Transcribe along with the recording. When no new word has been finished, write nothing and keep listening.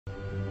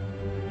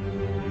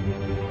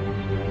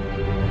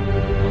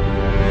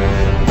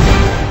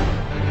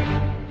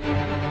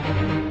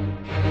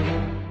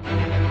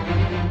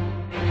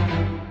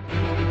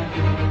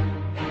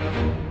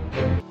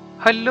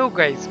Hello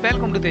guys,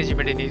 welcome to तेजी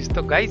media news.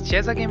 तो guys,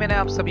 जैसा कि मैंने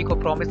आप सभी को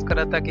प्रॉमिस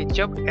करा था कि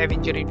जब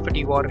एवेंजर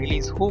इन्फिनिटी वॉर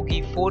रिलीज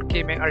होगी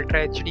 4K में, अल्ट्रा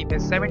एचडी में,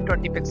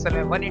 720 पिक्सल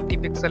में, 180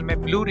 पिक्सल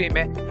में, ब्लू-रे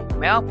में,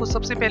 मैं आपको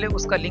सबसे पहले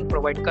उसका लिंक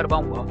प्रोवाइड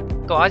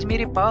करवाऊंगा। तो आज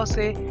मेरे पास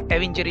है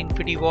Avenger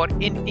infinity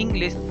war in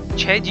English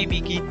 6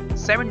 GB की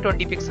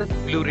 720 पिक्सल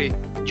ब्लू-रे,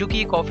 जो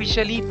कि एक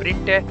ऑफिशियली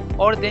प्रिंट है।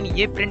 और देन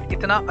ये प्रिंट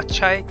इतना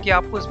अच्छा है कि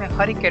आपको इसमें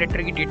हर एक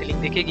कैरेक्टर की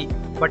डिटेलिंग दिखेगी।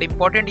 बट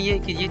इंपॉर्टेंट ये है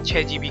कि ये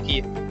 6 GB की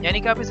है,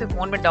 यानी कि आप इसे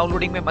फोन में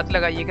डाउनलोडिंग में मत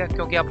लगाइएगा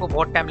क्योंकि आपको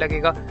बहुत टाइम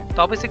लगेगा।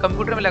 तो आप इसे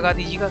कंप्यूटर में लगा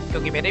दीजिएगा,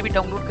 क्योंकि मैंने भी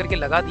डाउनलोड करके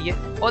लगा दिए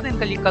और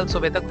दिन कल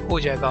सुबह तक हो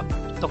जाएगा।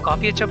 तो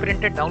काफी अच्छा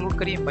प्रिंट है, डाउनलोड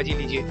करिए, मजे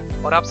लीजिए।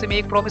 और आपसे मैं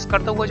एक प्रॉमिस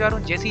करता हुआ जा रहा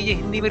हूँ, जैसे ही ये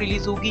हिंदी में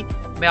रिलीज होगी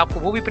मैं आपको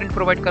वो भी प्रिंट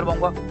प्रोवाइड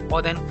करवाऊंगा,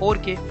 और देन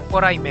 4K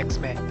और IMAX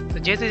में। तो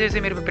जैसे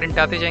जैसे मेरे पे प्रिंट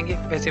आते जाएंगे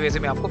वैसे वैसे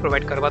मैं आपको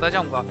प्रोवाइड करवाता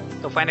जाऊंगा।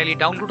 तो फाइनली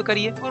डाउनलोड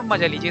करिए और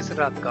मजा लीजिए इस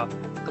रात का।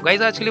 तो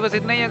गाइस, आज के लिए बस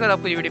इतना ही। अगर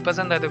आपको ये वीडियो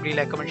पसंद आए तो प्लीज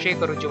लाइक, कमेंट, शेयर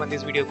करो। जो बंदे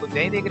इस वीडियो को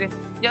नहीं देख रहे,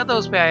 या तो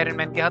उस पे आयरन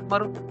मैन के हाथ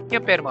मारो या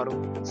पैर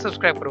मारो,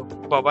 सब्सक्राइब करो।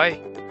 बाय बाय,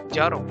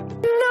 जा रहा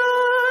हूँ।